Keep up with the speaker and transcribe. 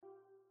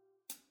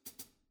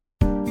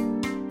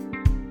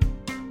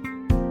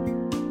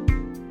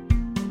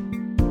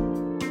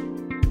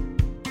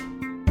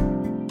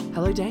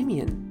Hello,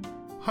 Damien.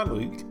 Hi,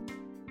 Luke.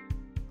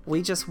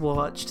 We just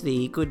watched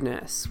The Good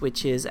Nurse,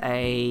 which is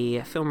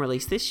a film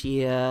released this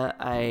year,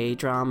 a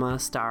drama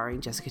starring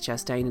Jessica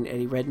Chastain and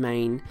Eddie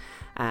Redmayne,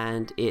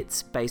 and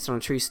it's based on a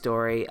true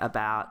story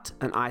about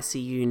an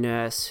ICU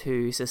nurse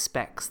who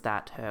suspects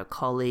that her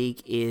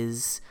colleague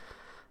is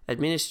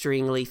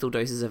administering lethal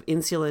doses of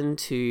insulin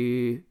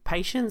to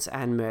patients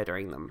and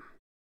murdering them.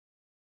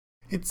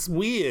 It's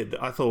weird,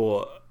 I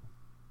thought,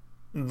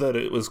 that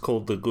it was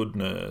called The Good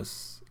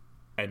Nurse,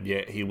 and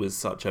yet he was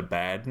such a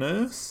bad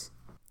nurse.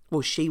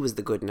 Well, she was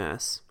the good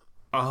nurse.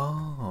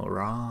 Oh,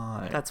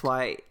 right. That's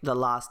why the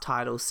last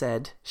title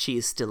said she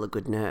is still a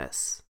good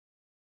nurse.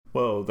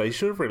 Well, they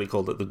should have really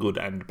called it The Good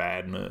and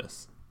Bad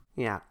Nurse.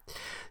 Yeah.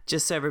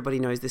 Just so everybody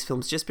knows, this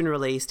film's just been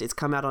released. It's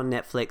come out on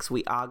Netflix.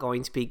 We are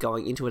going to be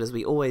going into it as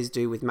we always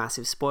do with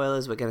massive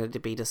spoilers. We're going to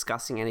be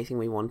discussing anything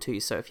we want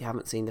to. So if you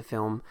haven't seen the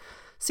film,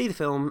 see the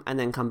film and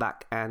then come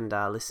back and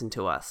listen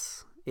to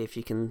us. If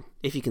you can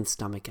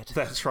stomach it.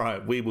 That's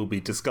right. We will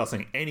be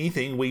discussing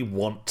anything we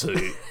want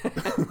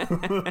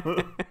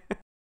to.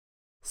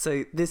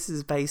 So this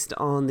is based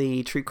on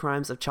the true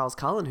crimes of Charles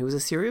Cullen, who was a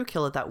serial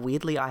killer that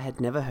weirdly I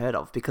had never heard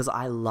of because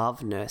I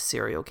love nurse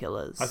serial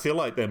killers. I feel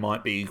like there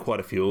might be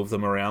quite a few of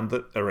them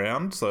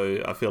around.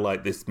 So I feel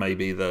like this may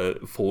be the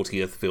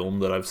 40th film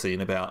that I've seen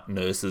about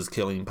nurses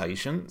killing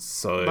patients.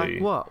 So like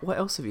what? What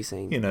else have you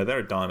seen? You know, they're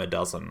a dime a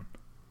dozen.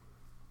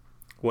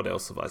 What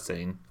else have I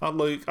seen? Oh,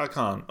 Luke, I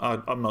can't.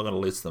 I'm not going to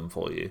list them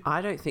for you.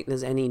 I don't think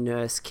there's any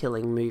nurse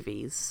killing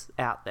movies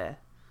out there,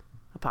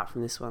 apart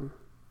from this one.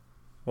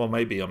 Well,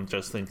 maybe I'm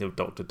just thinking of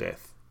Dr.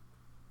 Death.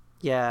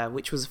 Yeah,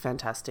 which was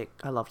fantastic.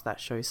 I loved that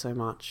show so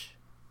much.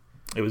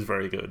 It was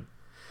very good.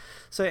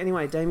 So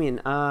anyway, Damien,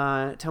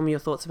 tell me your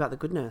thoughts about The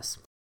Good Nurse.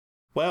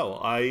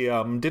 Well, I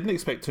didn't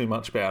expect too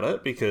much about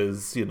it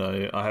because, you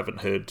know, I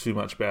haven't heard too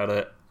much about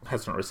it.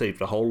 Hasn't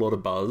received a whole lot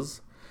of buzz.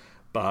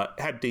 But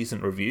had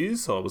decent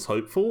reviews, so I was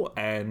hopeful,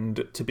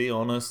 and to be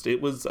honest,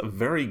 it was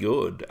very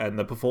good. And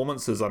the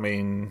performances, I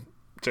mean,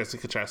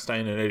 Jessica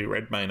Chastain and Eddie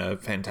Redmayne are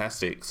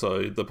fantastic,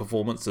 so the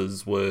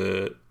performances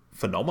were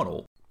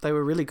phenomenal. They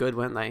were really good,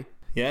 weren't they?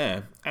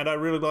 Yeah, and I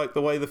really liked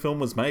the way the film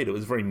was made. It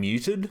was very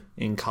muted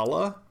in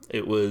colour.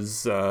 It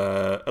was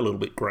a little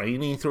bit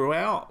grainy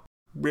throughout.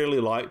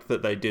 Really liked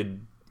that they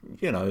did,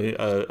 you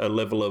know, a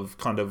level of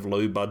kind of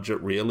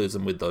low-budget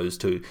realism with those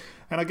two.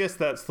 And I guess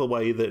that's the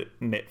way that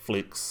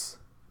Netflix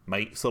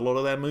makes a lot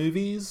of their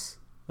movies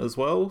as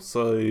well,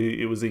 so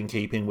it was in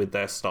keeping with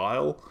their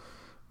style.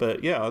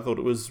 But yeah, I thought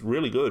it was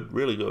really good,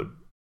 really good.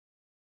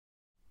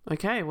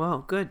 Okay, well,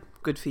 good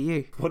for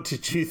you. What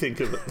did you think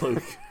of it,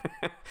 Luke?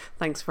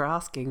 Thanks for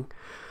asking.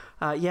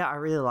 Yeah, I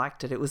really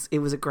liked it. It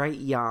was a great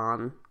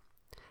yarn,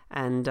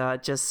 and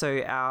just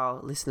so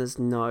our listeners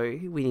know,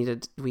 we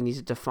need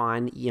to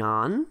define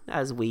yarn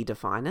as we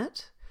define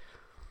it.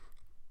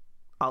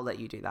 I'll let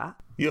you do that.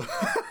 Yeah.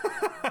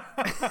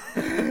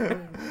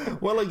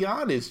 Well, a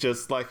yarn is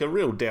just like a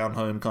real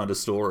down-home kind of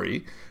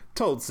story,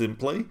 told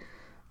simply.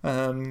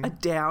 A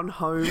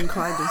down-home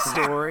kind of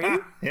story?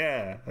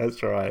 Yeah,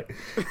 that's right.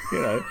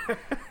 You know,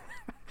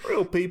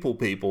 real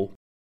people.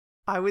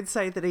 I would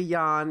say that a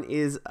yarn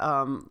is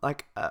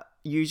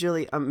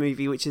usually a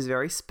movie which is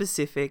very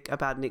specific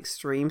about an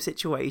extreme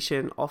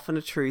situation, often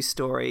a true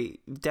story,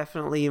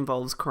 definitely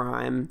involves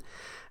crime,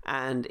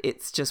 and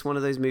it's just one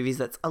of those movies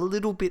that's a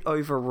little bit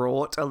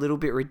overwrought, a little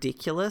bit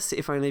ridiculous,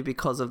 if only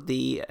because of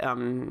the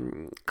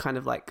kind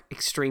of like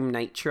extreme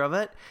nature of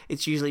it.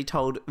 It's usually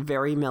told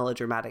very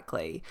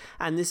melodramatically,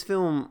 and this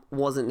film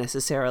wasn't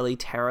necessarily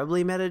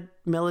terribly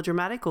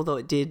melodramatic, although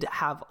it did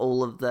have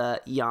all of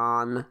the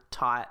yarn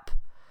type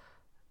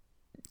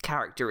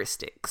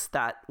characteristics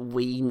that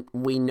we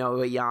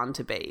know a yarn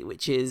to be,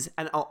 which is,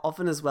 and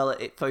often as well,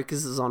 it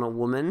focuses on a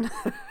woman.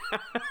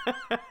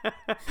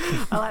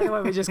 I like the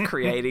way we're just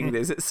creating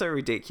this. It's so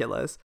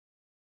ridiculous.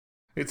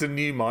 It's a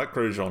new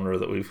micro genre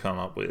that we've come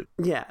up with.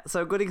 Yeah,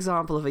 so a good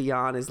example of a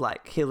yarn is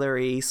like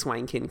Hilary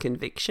Swank in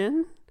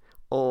Conviction,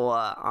 or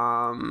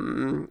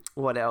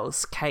what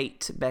else?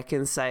 Kate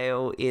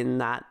Beckinsale in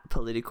that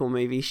political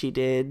movie she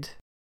did.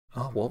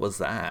 Oh, what was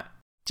that?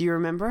 Do you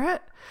remember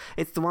it?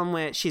 It's the one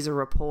where she's a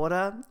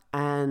reporter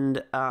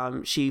and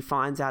she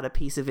finds out a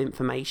piece of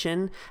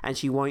information and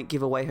she won't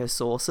give away her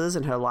sources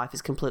and her life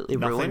is completely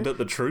ruined. Nothing but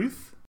the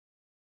truth?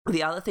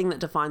 The other thing that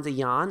defines a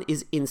yarn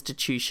is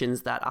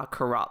institutions that are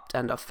corrupt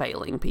and are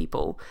failing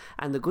people.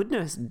 And The Good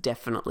Nurse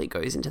definitely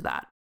goes into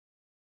that.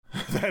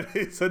 That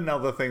is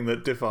another thing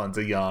that defines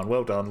a yarn.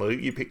 Well done,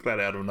 Luke. You picked that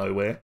out of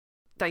nowhere.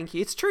 Thank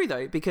you. It's true,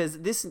 though,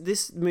 because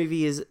this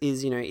movie is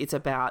you know, it's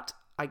about,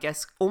 I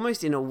guess,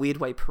 almost in a weird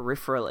way,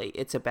 peripherally,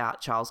 it's about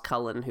Charles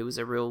Cullen, who was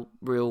a real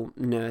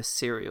nurse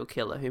serial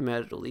killer who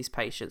murdered all these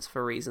patients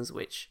for reasons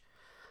which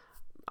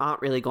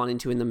aren't really gone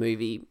into in the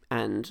movie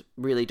and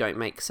really don't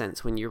make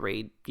sense when you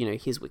read,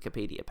 his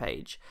Wikipedia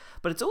page.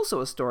 But it's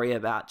also a story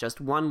about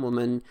just one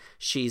woman.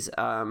 She's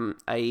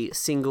a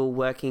single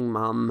working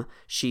mum.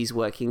 She's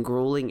working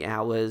grueling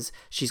hours.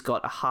 She's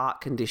got a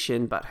heart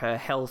condition, but her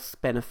health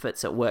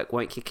benefits at work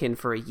won't kick in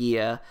for a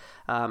year.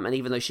 And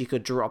even though she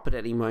could drop it at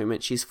any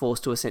moment, she's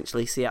forced to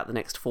essentially see out the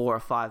next 4 or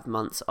 5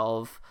 months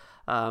of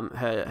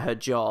her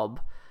job.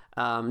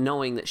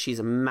 Knowing that she's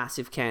a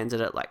massive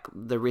candidate, like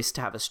the risk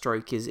to have a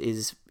stroke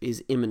is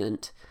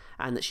imminent,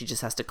 and that she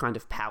just has to kind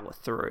of power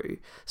through.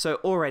 So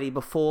already,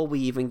 before we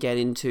even get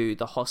into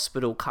the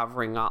hospital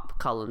covering up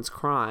Cullen's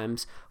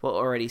crimes, we're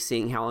already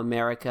seeing how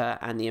America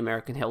and the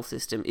American health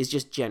system is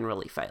just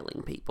generally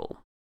failing people.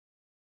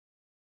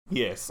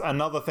 Yes,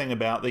 another thing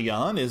about the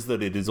yarn is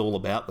that it is all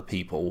about the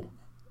people.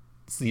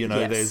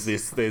 Yes.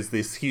 there's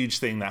this huge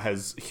thing that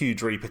has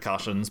huge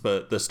repercussions,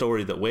 but the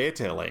story that we're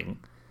telling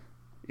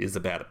is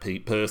about a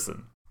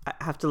person. I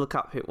have to look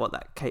up what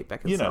that Kate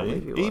Beckinsale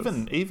movie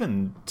was.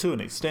 Even to an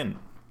extent,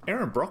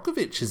 Erin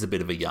Brockovich is a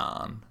bit of a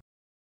yarn.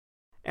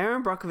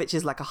 Erin Brockovich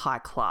is like a high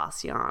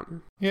class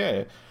yarn.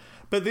 Yeah,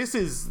 but this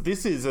is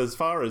as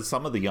far as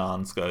some of the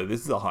yarns go,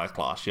 this is a high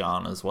class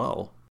yarn as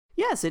well.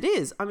 Yes, it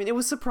is. I mean, it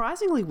was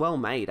surprisingly well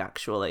made.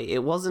 Actually,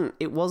 it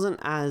wasn't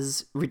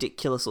as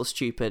ridiculous or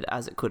stupid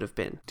as it could have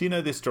been. Do you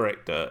know this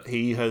director?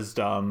 He has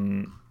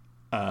done.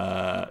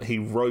 He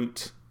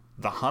wrote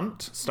The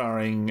Hunt,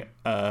 starring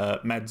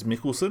Mads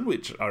Mikkelsen,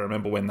 which I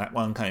remember when that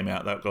one came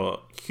out, that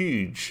got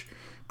huge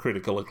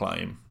critical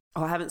acclaim.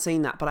 Oh, I haven't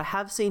seen that, but I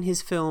have seen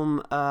his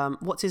film,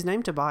 what's his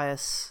name?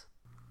 Tobias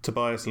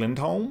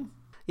Lindholm?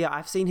 Yeah,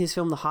 I've seen his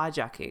film The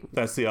Hijacking.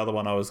 That's the other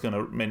one I was going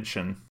to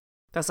mention.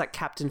 That's like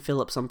Captain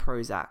Phillips on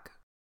Prozac.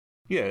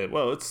 Yeah,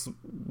 well, it's,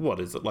 what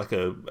is it, like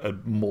a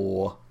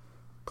more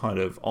kind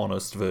of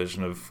honest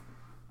version of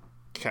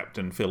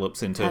Captain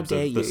Phillips in terms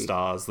of the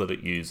stars that it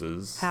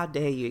uses. How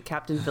dare you?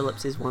 Captain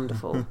Phillips is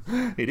wonderful.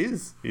 It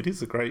is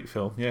a great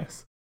film,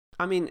 yes.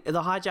 I mean,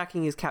 The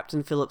Hijacking is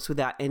Captain Phillips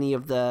without any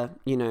of the,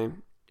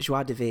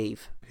 joie de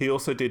vivre. He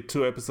also did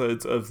 2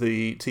 episodes of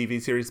the TV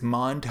series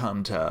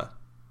Mindhunter,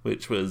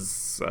 which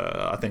was,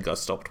 I think I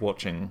stopped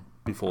watching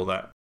before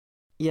that.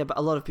 Yeah, but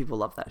a lot of people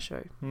love that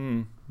show.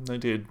 They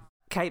did.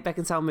 Kate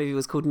Beckinsale movie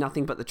was called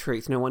Nothing But the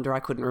Truth. No wonder I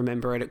couldn't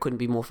remember it. It couldn't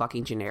be more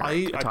fucking generic.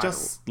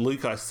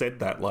 I said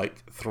that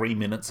like 3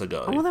 minutes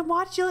ago. Oh, well then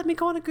why did you let me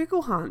go on a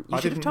Google hunt?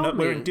 You should have told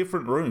me. We're in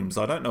different rooms.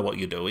 I don't know what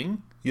you're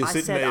doing.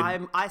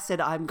 I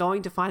said I'm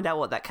going to find out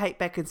what that Kate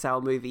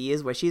Beckinsale movie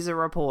is where she's a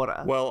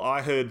reporter. Well,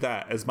 I heard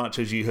that as much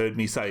as you heard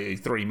me say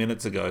 3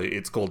 minutes ago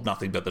it's called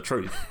Nothing But the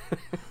Truth.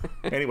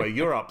 Anyway,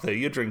 you're up there.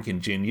 You're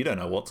drinking gin. You don't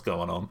know what's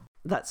going on.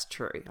 That's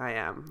true. I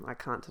am. I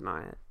can't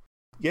deny it.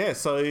 Yeah,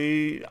 so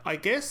I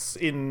guess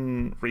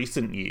in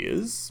recent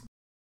years,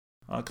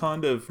 I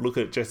kind of look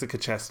at Jessica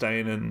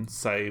Chastain and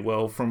say,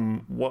 well,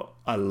 from what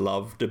I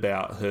loved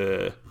about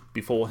her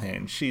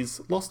beforehand, she's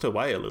lost her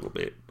way a little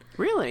bit.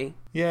 Really?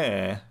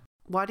 Yeah.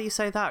 Why do you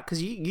say that?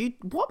 Because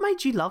what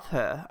made you love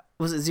her?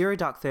 Was it Zero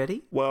Dark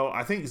 30? Well,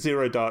 I think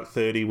Zero Dark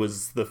 30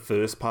 was the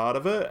first part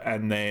of it,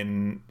 and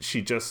then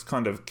she just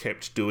kind of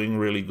kept doing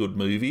really good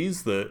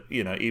movies that,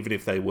 even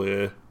if they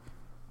were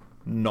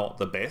not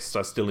the best,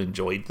 I still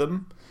enjoyed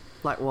them.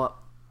 Like what?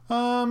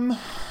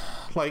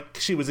 Like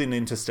she was in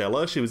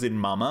Interstellar, she was in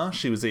Mama,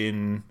 she was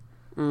in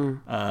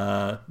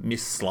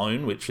Miss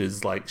Sloane, which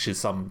is like she's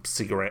some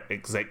cigarette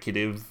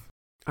executive.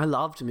 I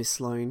loved Miss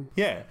Sloane.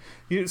 Yeah.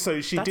 That's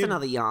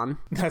another yarn.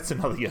 That's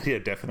another yarn, yeah,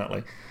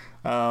 definitely.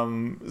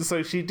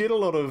 So she did a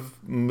lot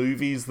of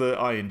movies that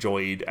I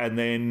enjoyed, and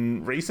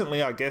then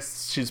recently I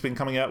guess she's been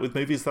coming out with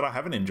movies that I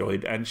haven't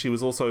enjoyed, and she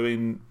was also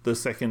in the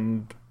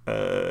sequel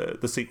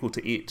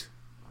to It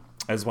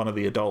as one of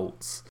the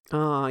adults.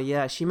 Oh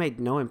yeah, she made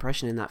no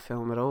impression in that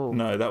film at all.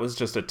 No, that was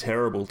just a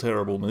terrible,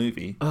 terrible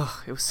movie.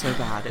 Ugh, it was so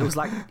bad. It was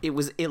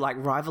like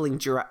rivaling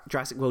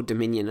Jurassic World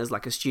Dominion as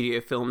like a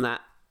studio film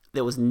that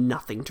there was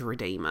nothing to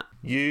redeem it.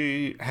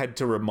 You had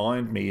to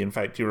remind me, in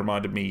fact you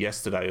reminded me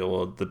yesterday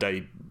or the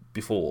day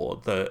before,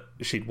 that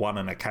she'd won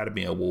an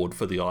Academy Award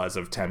for The Eyes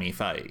of Tammy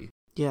Faye.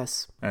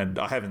 Yes. And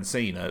I haven't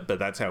seen it, but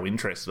that's how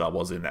interested I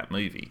was in that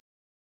movie.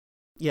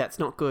 Yeah, it's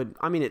not good.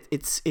 I mean,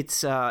 it's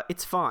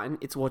fine.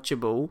 It's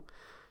watchable.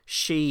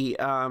 She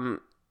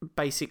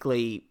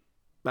basically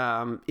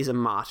is a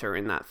martyr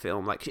in that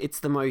film. Like, it's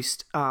the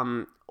most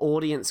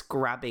audience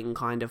grabbing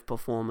kind of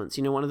performance.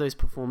 One of those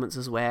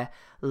performances where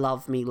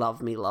love me,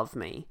 love me, love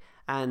me.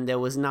 And there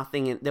was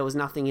nothing in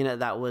it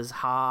that was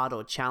hard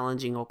or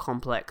challenging or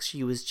complex.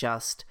 She was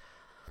just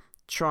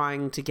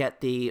trying to get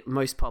the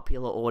most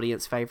popular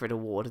audience favorite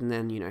award, and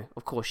then,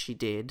 of course she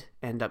did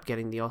end up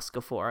getting the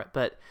Oscar for it.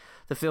 But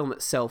the film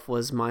itself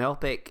was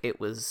myopic. It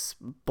was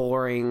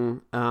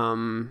boring.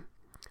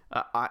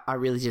 I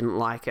really didn't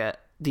like it.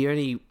 The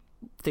only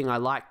thing I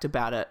liked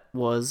about it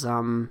was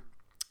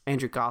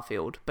Andrew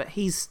Garfield, but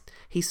he's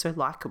so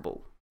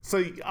likable.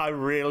 So I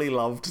really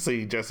loved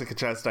seeing Jessica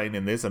Chastain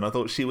in this, and I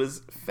thought she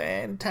was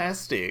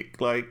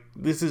fantastic. Like,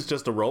 this is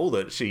just a role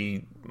that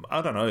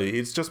I don't know,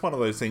 it's just one of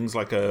those things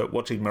like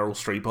watching Meryl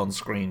Streep on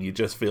screen. You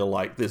just feel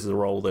like this is a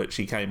role that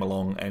she came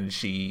along and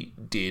she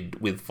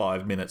did with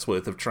 5 minutes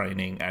worth of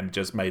training and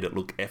just made it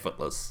look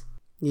effortless.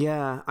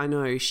 Yeah, I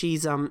know.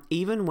 She's,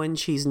 even when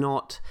she's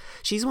not,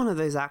 she's one of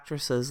those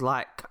actresses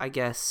like, I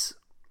guess,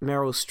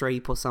 Meryl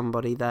Streep or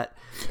somebody that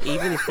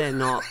even if they're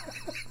not...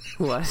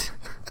 What?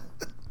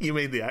 You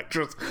mean the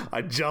actress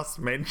I just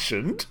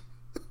mentioned?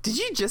 Did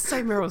you just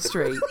say Meryl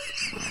Streep?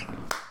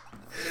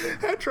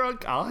 How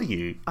drunk are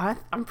you?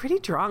 I'm pretty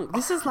drunk.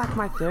 This is like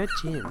my third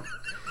gin.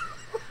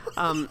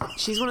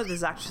 She's one of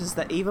those actresses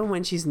that even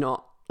when she's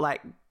not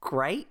like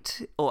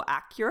great or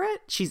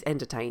accurate, she's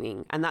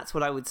entertaining. And that's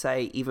what I would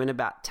say even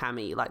about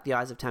Tammy, like The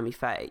Eyes of Tammy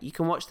Faye. You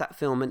can watch that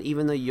film and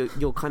even though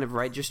you're kind of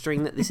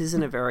registering that this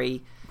isn't a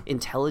very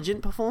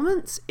intelligent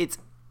performance, it's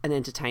an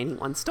entertaining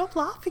one. Stop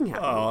laughing at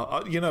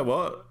me. You know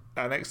what?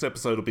 Our next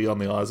episode will be on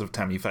The Eyes of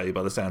Tammy Faye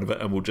by the sound of it,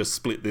 and we'll just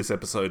split this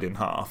episode in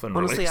half. And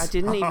honestly, I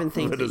didn't even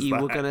think that you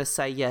were going to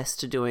say yes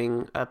to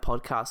doing a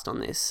podcast on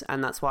this,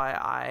 and that's why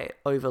I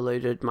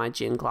overloaded my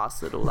gin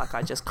glass little. Like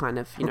I just kind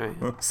of,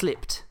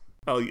 slipped.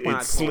 Oh,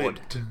 it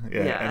slipped.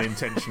 Yeah, an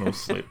intentional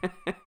slip.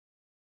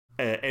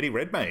 Eddie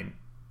Redmayne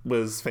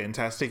was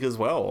fantastic as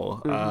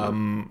well.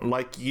 Mm-hmm.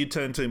 Like you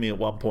turned to me at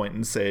one point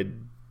and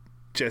said,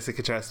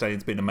 Jessica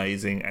Chastain's been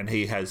amazing, and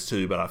he has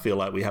too, but I feel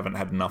like we haven't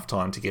had enough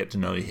time to get to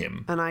know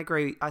him. And I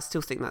agree. I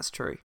still think that's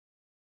true.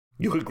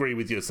 You agree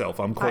with yourself.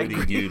 I'm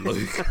quoting you,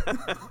 Luke.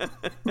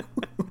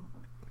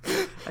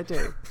 I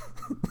do.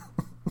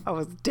 I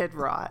was dead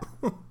right.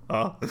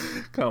 Oh,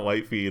 can't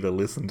wait for you to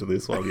listen to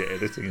this while you're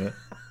editing it.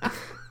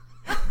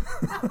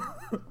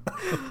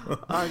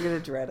 I'm going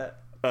to dread it.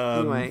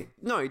 Anyway,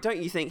 no,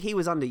 don't you think he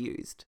was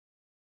underused?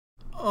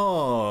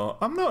 Oh,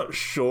 I'm not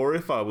sure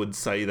if I would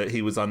say that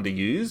he was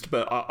underused,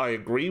 but I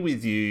agree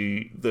with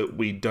you that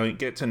we don't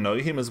get to know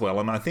him as well.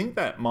 And I think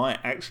that might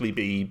actually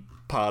be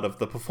part of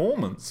the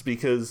performance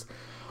because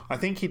I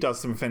think he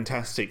does some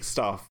fantastic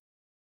stuff.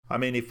 I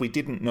mean, if we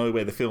didn't know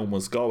where the film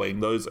was going,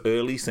 those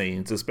early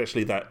scenes,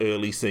 especially that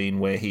early scene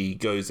where he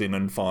goes in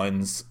and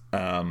finds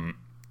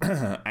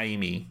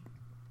Amy,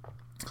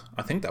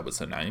 I think that was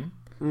her name.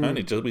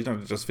 We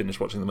don't just finish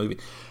watching the movie.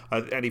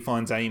 And he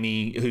finds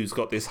Amy, who's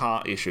got this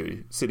heart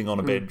issue, sitting on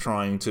a bed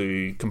trying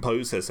to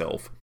compose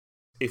herself.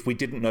 If we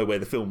didn't know where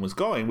the film was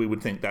going, we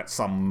would think that's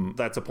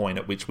a point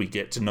at which we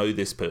get to know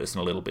this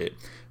person a little bit.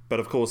 But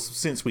of course,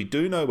 since we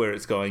do know where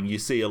it's going, you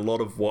see a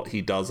lot of what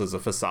he does as a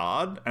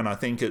facade. And I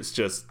think it's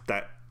just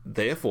that,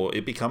 therefore,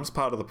 it becomes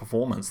part of the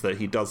performance that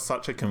he does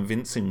such a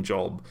convincing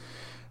job,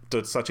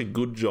 does such a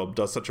good job,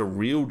 does such a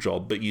real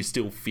job, but you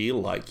still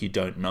feel like you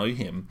don't know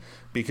him.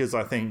 Because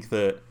I think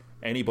that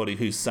anybody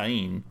who's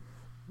sane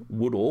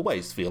would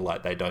always feel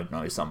like they don't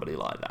know somebody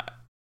like that.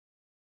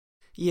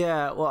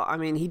 Yeah, well, I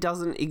mean, he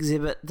doesn't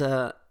exhibit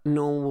the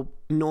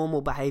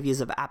normal behaviours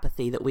of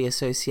apathy that we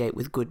associate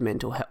with good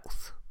mental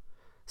health.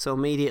 So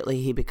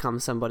immediately he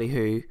becomes somebody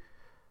who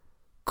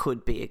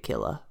could be a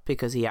killer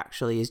because he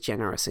actually is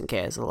generous and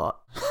cares a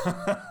lot.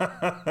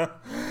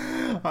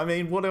 I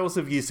mean, what else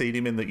have you seen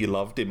him in that you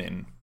loved him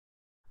in?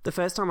 The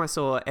first time I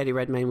saw Eddie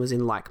Redmayne was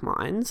in Like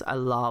Minds. I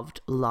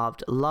loved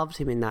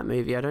him in that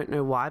movie. I don't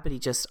know why, but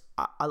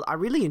I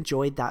really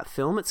enjoyed that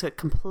film. It's a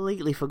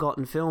completely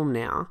forgotten film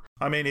now.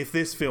 I mean, if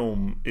this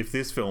film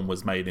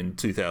was made in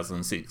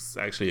 2006,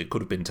 actually it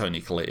could have been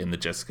Toni Collette in the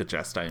Jessica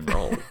Chastain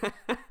role.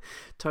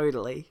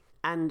 Totally.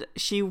 And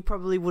she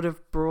probably would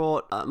have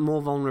brought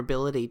more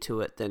vulnerability to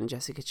it than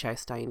Jessica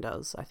Chastain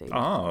does, I think.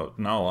 Oh,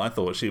 no, I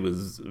thought she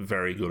was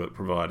very good at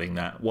providing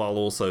that, while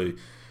also,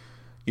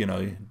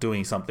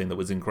 doing something that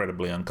was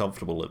incredibly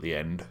uncomfortable at the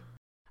end.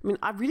 I mean,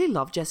 I really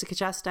love Jessica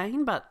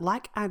Chastain, but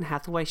like Anne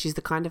Hathaway, she's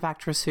the kind of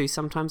actress who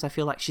sometimes I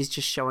feel like she's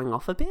just showing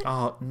off a bit.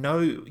 Oh, no,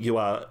 you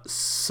are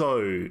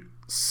so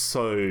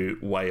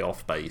way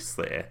off base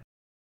there.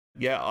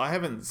 Yeah, I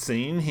haven't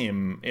seen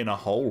him in a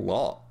whole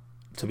lot,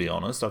 to be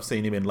honest. I've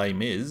seen him in Les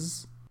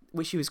Mis,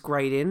 which he was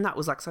great in. That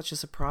was like such a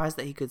surprise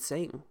that he could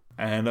sing.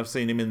 And I've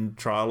seen him in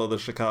Trial of the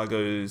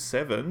Chicago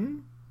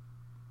 7.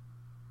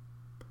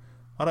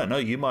 I don't know,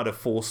 you might have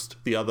forced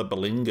The Other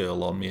Boleyn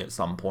Girl on me at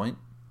some point.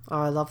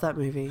 Oh, I love that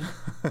movie.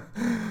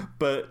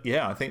 But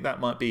yeah, I think that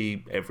might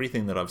be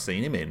everything that I've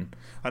seen him in.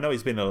 I know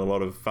he's been in a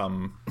lot of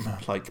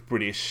like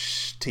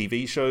British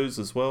TV shows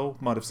as well.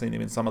 Might have seen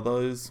him in some of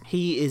those.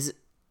 He is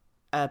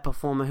a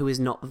performer who is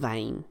not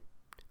vain.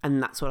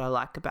 And that's what I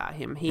like about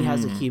him. He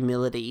has a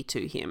humility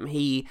to him.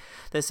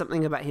 There's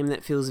something about him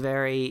that feels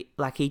very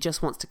like he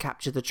just wants to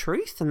capture the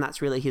truth, and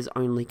that's really his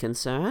only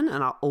concern.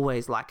 And I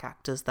always like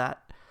actors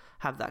that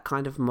have that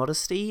kind of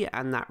modesty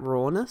and that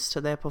rawness to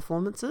their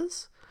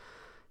performances.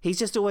 He's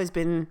just always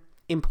been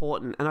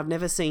important. And I've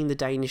never seen The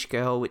Danish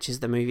Girl, which is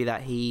the movie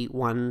that he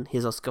won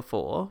his Oscar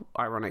for,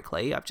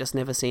 ironically. I've just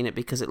never seen it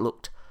because it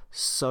looked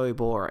so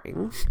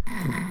boring.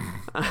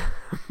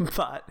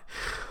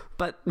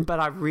 But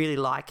I really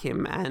like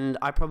him, and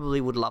I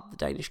probably would love The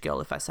Danish Girl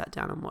if I sat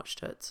down and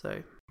watched it.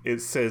 So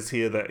It says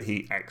here that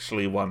he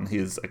actually won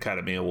his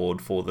Academy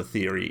Award for The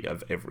Theory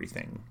of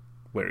Everything,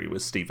 where he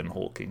was Stephen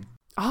Hawking.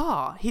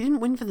 Oh, he didn't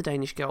win for The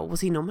Danish Girl.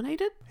 Was he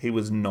nominated? He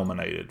was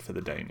nominated for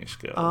The Danish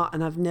Girl.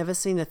 And I've never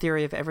seen The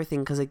Theory of Everything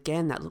because,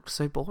 again, that looked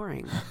so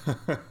boring.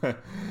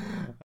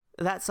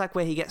 That's like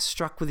where he gets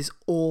struck with this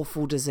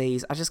awful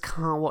disease. I just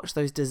can't watch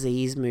those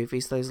disease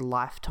movies, those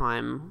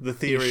Lifetime. The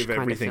Theory of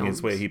Everything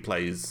is where he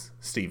plays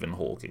Stephen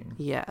Hawking.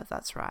 Yeah,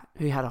 that's right.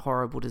 Who had a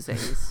horrible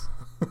disease.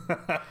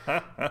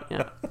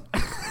 Yeah.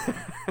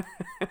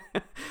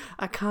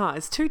 I can't.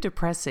 It's too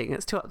depressing.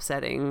 It's too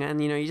upsetting.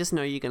 And, you just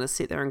know you're going to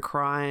sit there and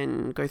cry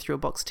and go through a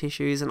box of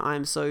tissues. And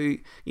I'm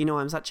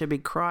such a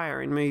big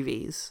crier in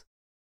movies.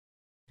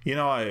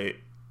 I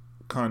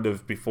kind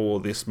of,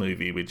 before this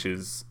movie, which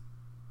is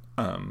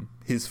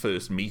his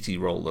first meaty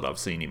role that I've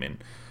seen him in,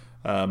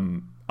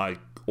 I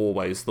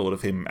always thought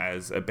of him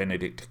as a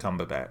Benedict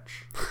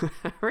Cumberbatch.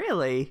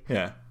 Really?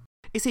 Yeah.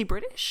 Is he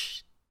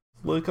British?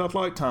 Luke, I'd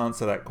like to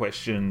answer that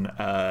question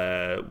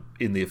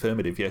in the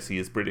affirmative. Yes, he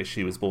is British.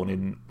 He was born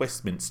in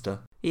Westminster.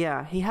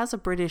 Yeah, he has a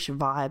British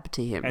vibe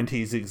to him. And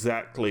he's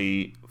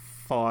exactly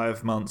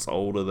 5 months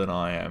older than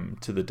I am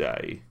to the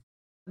day.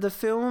 The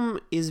film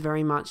is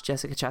very much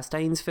Jessica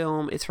Chastain's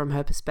film. It's from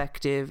her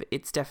perspective.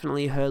 It's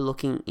definitely her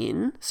looking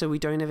in, so we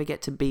don't ever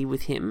get to be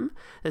with him.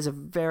 There's a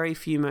very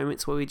few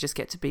moments where we just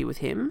get to be with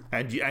him.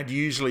 And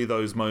usually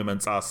those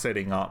moments are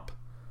setting up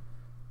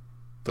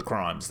the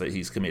crimes that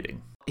he's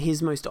committing.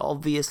 His most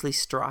obviously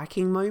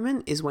striking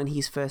moment is when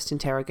he's first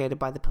interrogated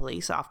by the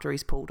police after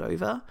he's pulled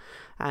over,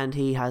 and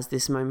he has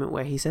this moment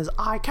where he says,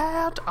 I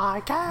can't,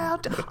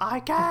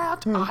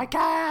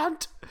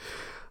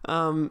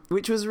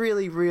 which was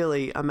really,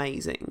 really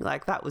amazing.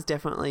 Like, that was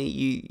definitely,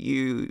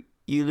 you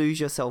lose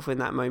yourself in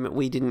that moment.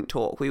 We didn't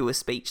talk. We were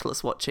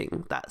speechless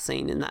watching that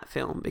scene in that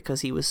film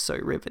because he was so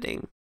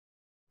riveting.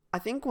 I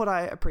think what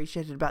I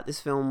appreciated about this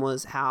film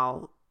was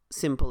how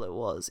simple it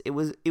was. It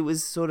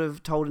was sort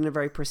of told in a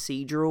very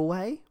procedural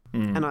way,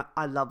 and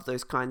I love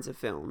those kinds of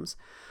films.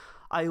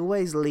 I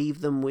always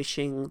leave them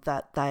wishing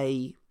that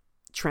they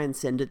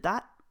transcended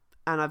that,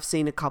 and I've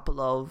seen a couple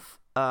of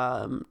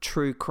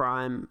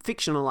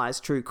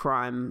fictionalized true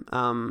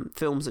crime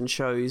films and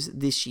shows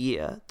this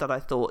year that I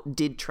thought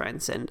did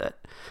transcend it,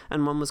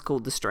 and one was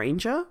called The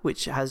Stranger,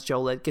 which has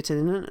Joel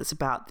Edgerton in it. It's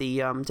about the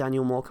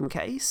Daniel Morcombe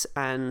case,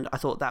 and I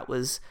thought that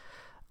was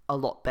a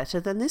lot better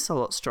than this, a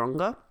lot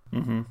stronger.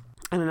 Mm-hmm.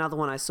 And another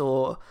one I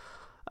saw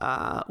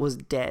was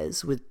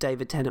Des, with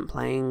David Tennant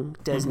playing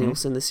Des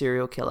Nielsen, the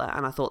serial killer,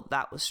 and I thought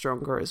that was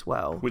stronger as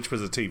well. Which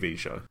was a TV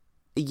show.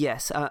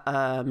 Yes,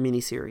 a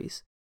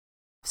miniseries.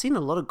 I've seen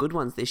a lot of good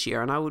ones this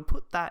year, and I would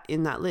put that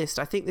in that list.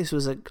 I think this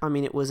was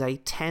it was a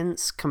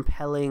tense,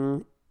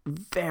 compelling,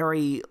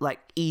 very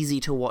easy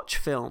to watch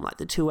film. Like,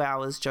 the 2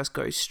 hours just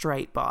go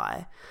straight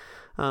by.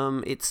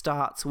 It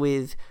starts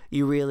with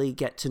you really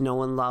get to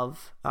know and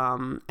love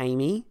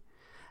Amy,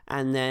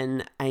 and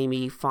then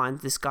Amy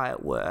finds this guy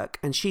at work,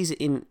 and she's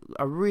in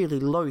a really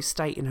low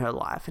state in her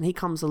life, and he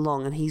comes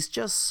along and he's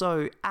just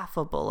so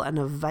affable and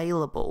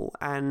available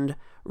and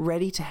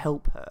ready to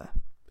help her.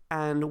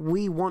 And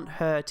we want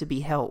her to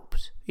be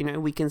helped.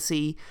 We can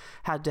see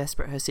how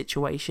desperate her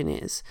situation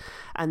is.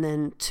 And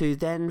then to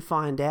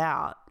find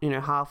out,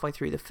 halfway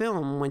through the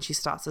film, when she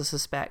starts to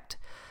suspect,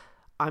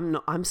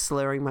 I'm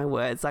slurring my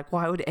words. Like,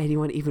 why would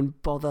anyone even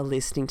bother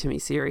listening to me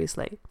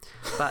seriously?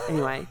 But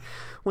anyway,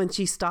 when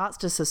she starts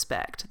to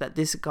suspect that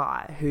this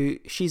guy who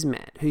she's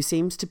met, who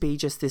seems to be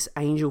just this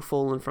angel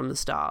fallen from the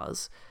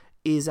stars,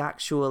 is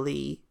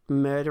actually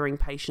murdering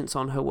patients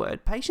on her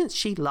word. Patients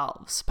she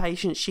loves.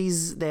 Patients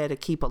she's there to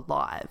keep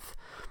alive.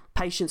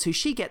 Patients who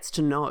she gets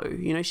to know.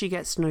 She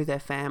gets to know their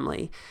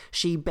family.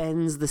 She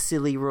bends the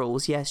silly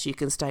rules. Yes, you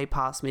can stay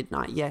past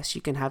midnight. Yes,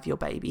 you can have your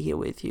baby here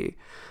with you.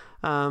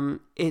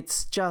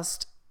 It's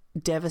just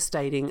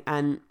devastating.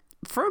 And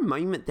for a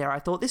moment there, I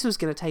thought this was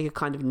going to take a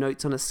kind of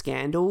Notes on a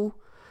Scandal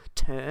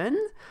turn,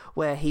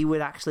 where he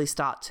would actually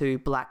start to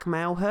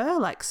blackmail her,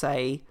 like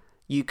say,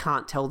 you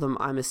can't tell them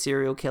I'm a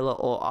serial killer,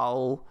 or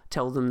I'll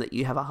tell them that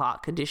you have a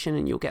heart condition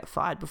and you'll get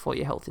fired before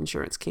your health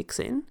insurance kicks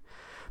in.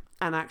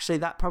 And actually,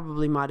 that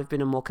probably might have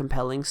been a more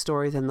compelling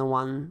story than the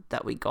one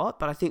that we got,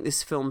 but I think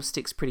this film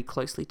sticks pretty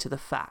closely to the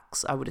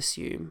facts, I would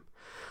assume.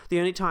 The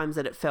only times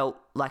that it felt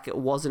like it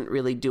wasn't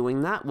really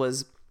doing that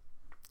was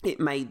it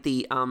made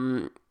the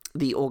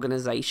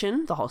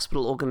organization, the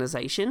hospital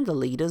organization, the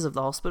leaders of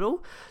the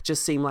hospital,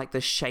 just seem like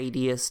the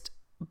shadiest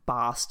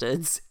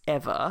bastards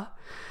ever.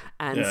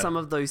 And some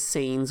of those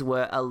scenes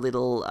were a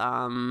little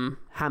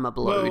hammer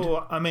blowed.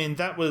 Well, I mean,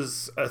 that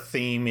was a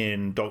theme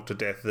in Dr.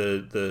 Death,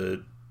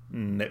 the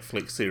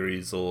Netflix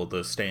series, or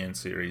the Stan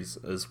series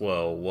as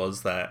well,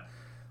 was that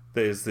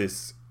there's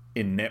this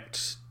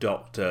inept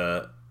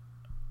doctor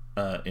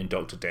in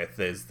Dr. Death.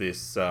 There's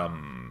this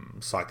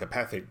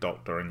psychopathic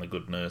doctor in The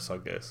Good Nurse, I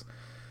guess.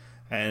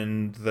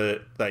 And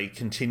that they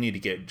continue to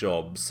get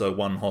jobs, so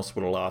one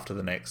hospital after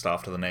the next,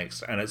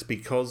 and it's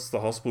because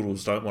the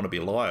hospitals don't want to be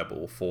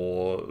liable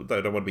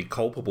they don't want to be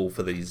culpable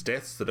for these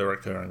deaths that are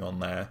occurring on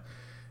there.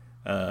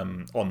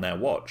 on their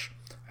watch.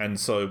 And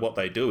so what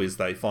they do is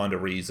they find a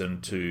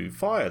reason to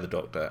fire the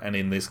doctor. And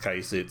in this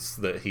case, it's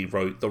that he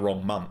wrote the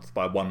wrong month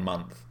by 1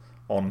 month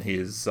on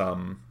his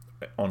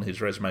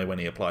resume when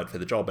he applied for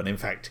the job. And in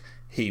fact,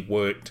 he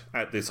worked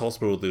at this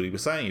hospital that he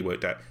was saying he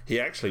worked at. He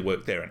actually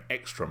worked there an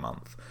extra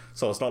month.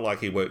 So it's not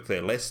like he worked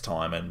there less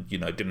time and,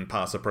 didn't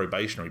pass a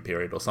probationary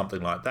period or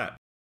something like that.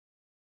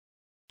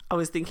 I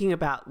was thinking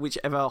about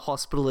whichever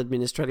hospital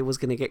administrator was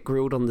going to get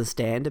grilled on the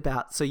stand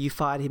about, so you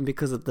fired him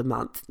because of the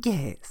month.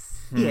 Yes,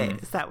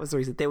 that was the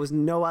reason. There was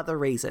no other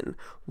reason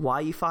why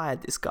you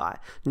fired this guy.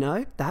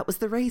 No, that was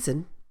the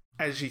reason.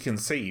 As you can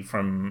see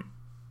from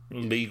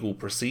legal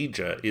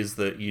procedure is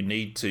that you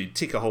need to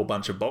tick a whole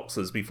bunch of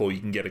boxes before you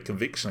can get a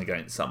conviction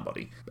against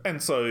somebody.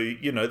 And so,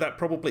 that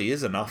probably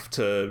is enough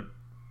to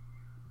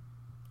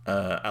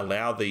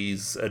allow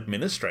these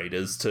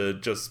administrators to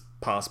just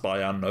pass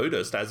by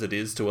unnoticed, as it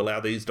is to allow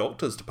these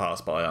doctors to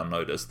pass by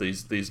unnoticed,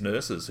 these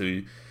nurses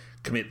who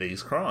commit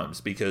these crimes,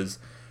 because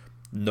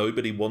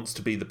nobody wants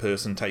to be the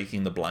person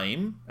taking the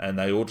blame, and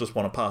they all just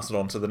want to pass it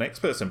on to the next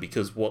person,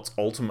 because what's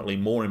ultimately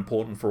more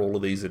important for all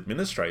of these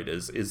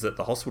administrators is that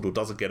the hospital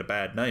doesn't get a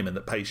bad name and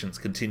that patients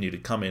continue to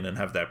come in and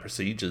have their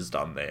procedures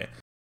done there.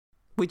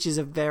 Which is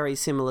a very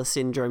similar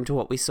syndrome to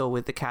what we saw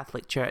with the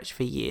Catholic Church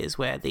for years,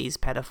 where these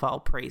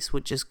pedophile priests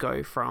would just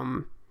go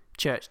from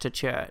church to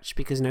church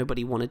because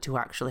nobody wanted to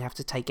actually have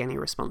to take any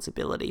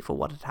responsibility for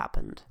what had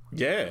happened.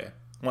 Yeah.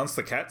 Once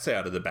the cat's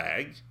out of the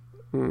bag,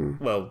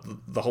 well,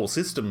 the whole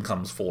system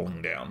comes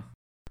falling down.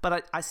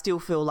 But I still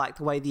feel like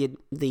the way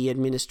the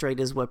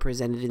administrators were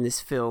presented in this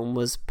film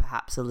was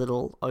perhaps a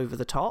little over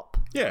the top.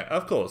 Yeah,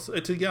 of course.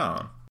 It's a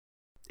yarn.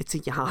 It's a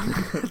yarn.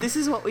 This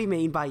is what we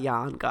mean by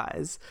yarn,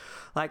 guys.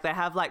 Like, they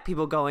have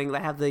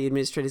the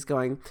administrators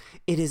going,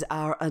 it is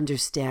our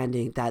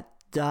understanding that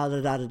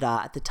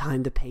da-da-da-da-da at the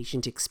time the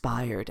patient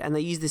expired. And they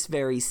use this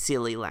very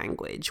silly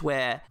language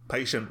where...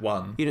 Patient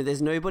 1.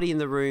 There's nobody in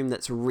the room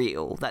that's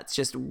real, that's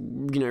just,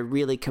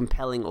 really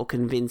compelling or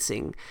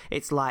convincing.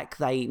 It's like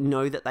they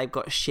know that they've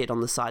got shit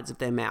on the sides of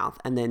their mouth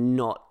and they're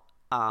not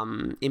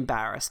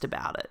embarrassed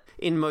about it.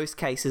 In most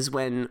cases,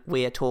 when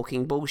we are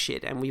talking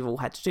bullshit, and we've all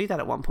had to do that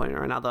at one point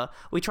or another,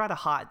 we try to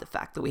hide the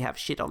fact that we have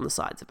shit on the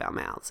sides of our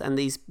mouths. And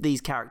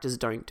these characters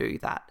don't do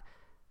that.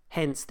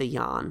 Hence the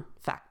yarn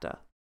factor.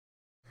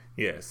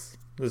 Yes,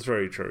 that's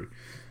very true.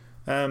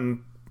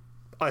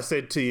 I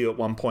said to you at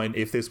one point,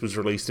 if this was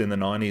released in the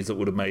 90s, it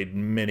would have made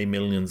many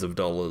millions of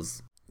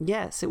dollars.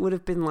 Yes, it would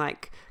have been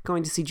like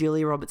going to see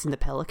Julia Roberts in The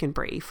Pelican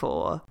Brief,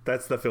 or...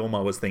 That's the film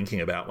I was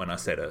thinking about when I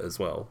said it as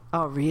well.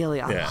 Oh,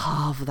 really? I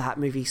love that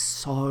movie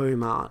so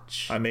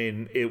much. I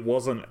mean, it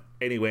wasn't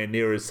anywhere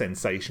near as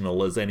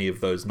sensational as any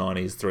of those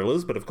 90s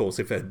thrillers, but of course,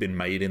 if it had been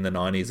made in the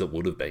 90s, it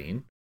would have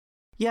been.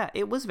 Yeah,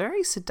 it was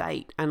very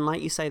sedate, and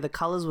like you say, the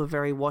colours were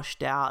very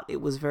washed out.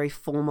 It was very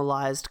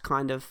formalised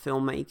kind of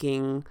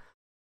filmmaking.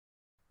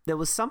 There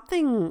was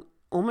something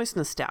almost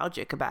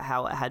nostalgic about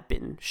how it had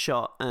been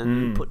shot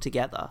and put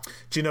together.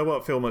 Do you know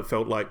what film it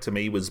felt like to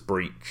me was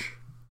Breach?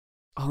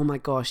 Oh my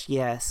gosh,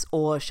 yes.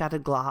 Or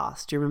Shattered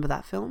Glass. Do you remember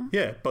that film?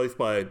 Yeah, both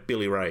by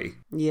Billy Ray.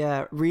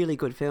 Yeah, really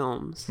good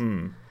films.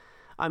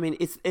 I mean,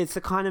 it's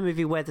the kind of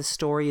movie where the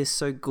story is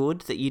so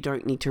good that you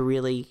don't need to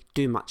really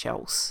do much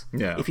else.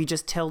 Yeah. If you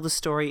just tell the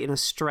story in a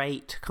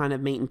straight kind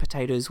of meat and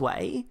potatoes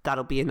way,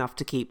 that'll be enough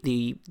to keep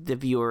the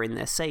viewer in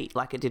their seat,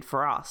 like it did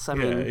for us. I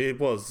mean, it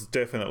was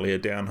definitely a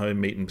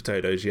down-home meat and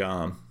potatoes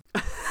yarn.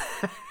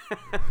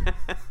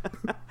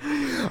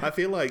 I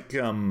feel like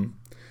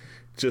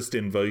just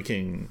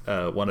invoking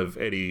one of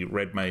Eddie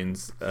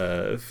Redmayne's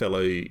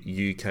fellow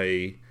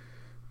UK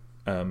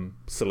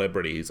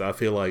celebrities, I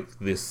feel like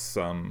this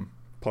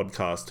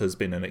podcast has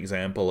been an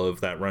example of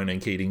that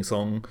Ronan Keating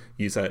song,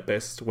 You Say It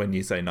Best When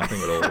You Say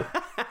Nothing at All.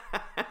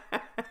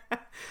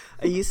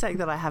 Are you saying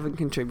that I haven't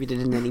contributed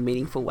in any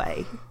meaningful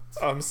way?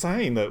 I'm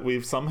saying that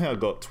we've somehow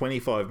got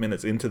 25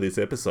 minutes into this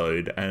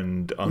episode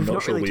and I'm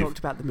not sure we've talked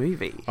about the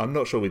movie. I'm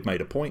not sure we've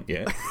made a point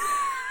yet.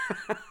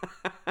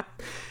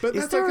 But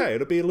that's okay.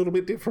 It'll be a little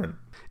bit different.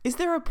 Is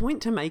there a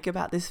point to make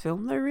about this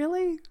film, though,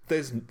 really?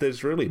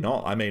 There's really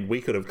not. I mean, we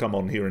could have come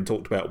on here and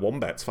talked about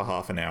wombats for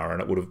half an hour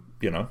and it would have,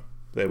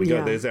 there we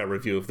go. There's our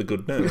review of The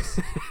Good Nurse.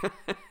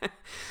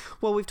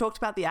 Well, we've talked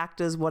about the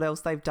actors, what else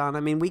they've done.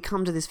 I mean, we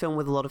come to this film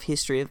with a lot of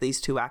history of these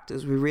two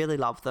actors. We really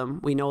love them.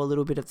 We know a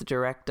little bit of the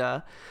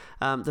director.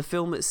 The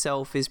film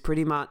itself is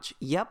pretty much,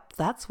 yep,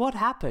 that's what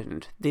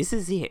happened. This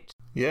is it.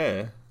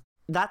 Yeah.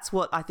 That's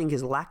what I think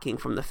is lacking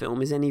from the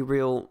film, is any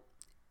real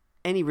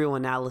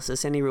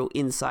analysis, any real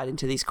insight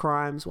into these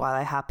crimes, why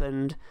they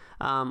happened,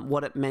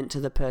 what it meant to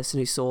the person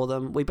who saw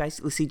them. We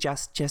basically see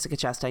Jessica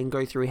Chastain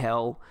go through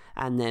hell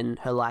and then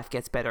her life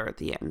gets better at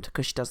the end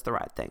because she does the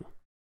right thing.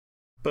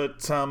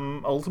 But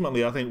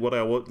ultimately, I think what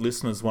our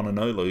listeners want to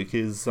know, Luke,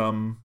 is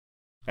our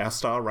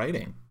star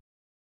rating.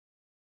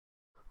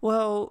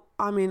 Well,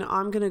 I mean,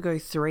 I'm going to go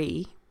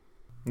 3.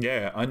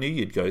 Yeah, I knew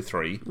you'd go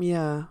 3.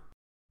 Yeah.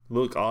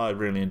 Look, I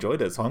really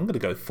enjoyed it, so I'm going to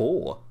go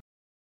 4.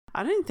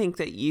 I don't think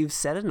that you've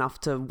said enough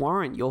to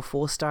warrant your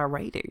 4-star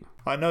rating.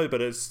 I know,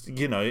 but it's,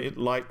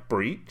 like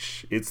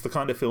Breach, it's the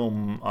kind of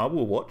film I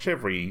will watch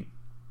every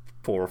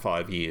 4 or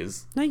 5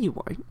 years. No, you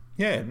won't.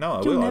 Yeah, no, I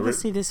will. You'll never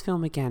see this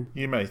film again.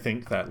 You may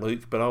think that,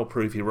 Luke, but I'll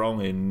prove you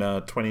wrong in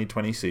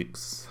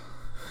 2026.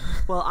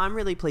 Well, I'm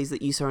really pleased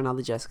that you saw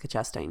another Jessica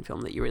Chastain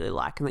film that you really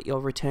like, and that you're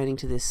returning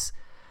to this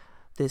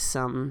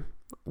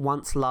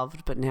once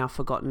loved but now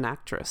forgotten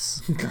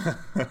actress.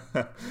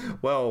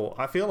 Well,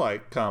 I feel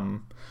like a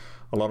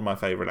lot of my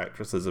favourite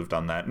actresses have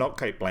done that. Not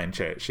Cate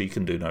Blanchett, she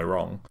can do no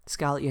wrong.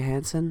 Scarlett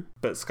Johansson.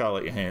 But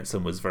Scarlett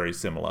Johansson was very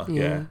similar,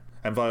 yeah.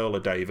 And Viola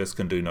Davis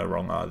can do no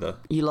wrong either.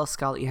 You lost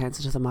Scarlett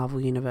Johansson to the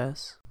Marvel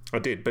Universe. I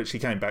did, but she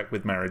came back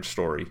with Marriage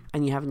Story.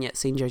 And you haven't yet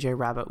seen Jojo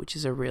Rabbit, which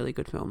is a really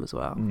good film as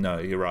well. No,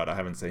 you're right, I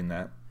haven't seen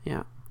that.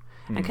 Yeah.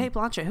 And Cate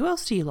Blanchett, who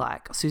else do you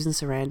like? Susan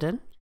Sarandon?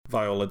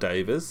 Viola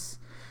Davis.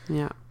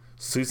 Yeah.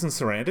 Susan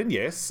Sarandon,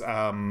 yes.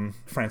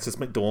 Frances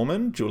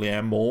McDormand,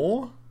 Julianne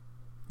Moore.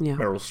 Yeah.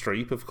 Meryl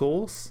Streep, of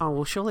course. Oh,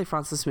 well, surely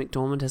Frances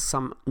McDormand has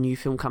some new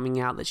film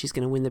coming out that she's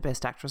going to win the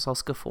Best Actress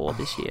Oscar for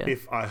this year.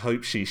 I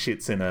hope she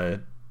shits in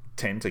a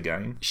tent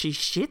again. She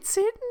shits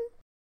in?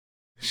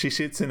 She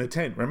shits in a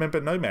tent.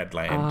 Remember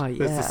Nomadland? Oh, yeah.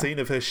 There's the scene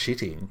of her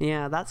shitting.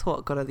 Yeah, that's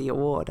what got her the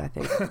award, I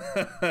think.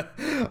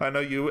 I know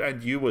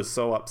you were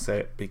so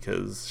upset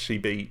because she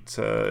beat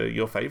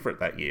your favourite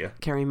that year.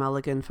 Carey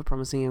Mulligan for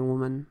Promising Young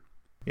Woman.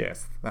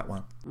 Yes, that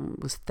one.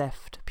 It was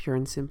theft, pure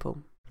and simple.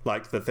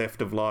 Like the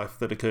theft of life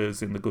that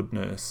occurs in The Good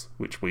Nurse,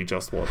 which we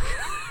just watched.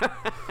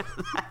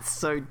 That's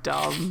so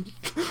dumb.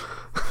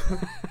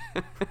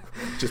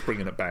 Just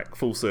bringing it back,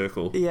 full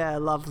circle. Yeah,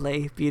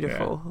 lovely,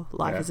 beautiful. Yeah.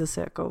 Life is a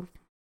circle.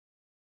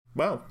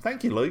 Well,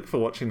 thank you, Luke, for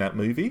watching that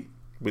movie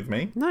with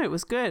me. No, it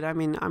was good. I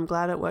mean, I'm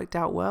glad it worked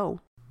out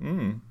well.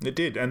 It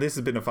did. And this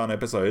has been a fun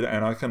episode,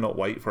 and I cannot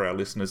wait for our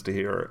listeners to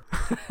hear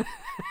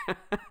it.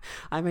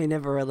 I may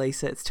never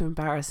release it. It's too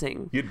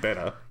embarrassing. You'd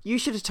better. You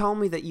should have told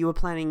me that you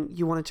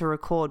wanted to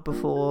record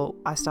before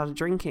I started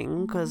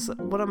drinking, because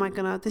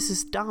this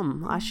is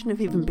dumb. I shouldn't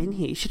have even been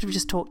here. You should have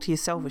just talked to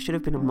yourself. It should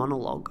have been a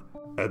monologue.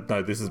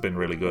 No, this has been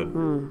really good.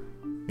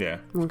 Yeah.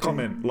 Okay.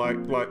 Comment,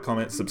 like,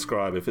 comment,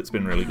 subscribe if it's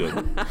been really good.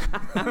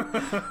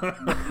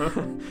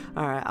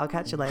 All right. I'll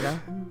catch you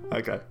later.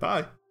 Okay.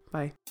 Bye.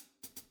 Bye.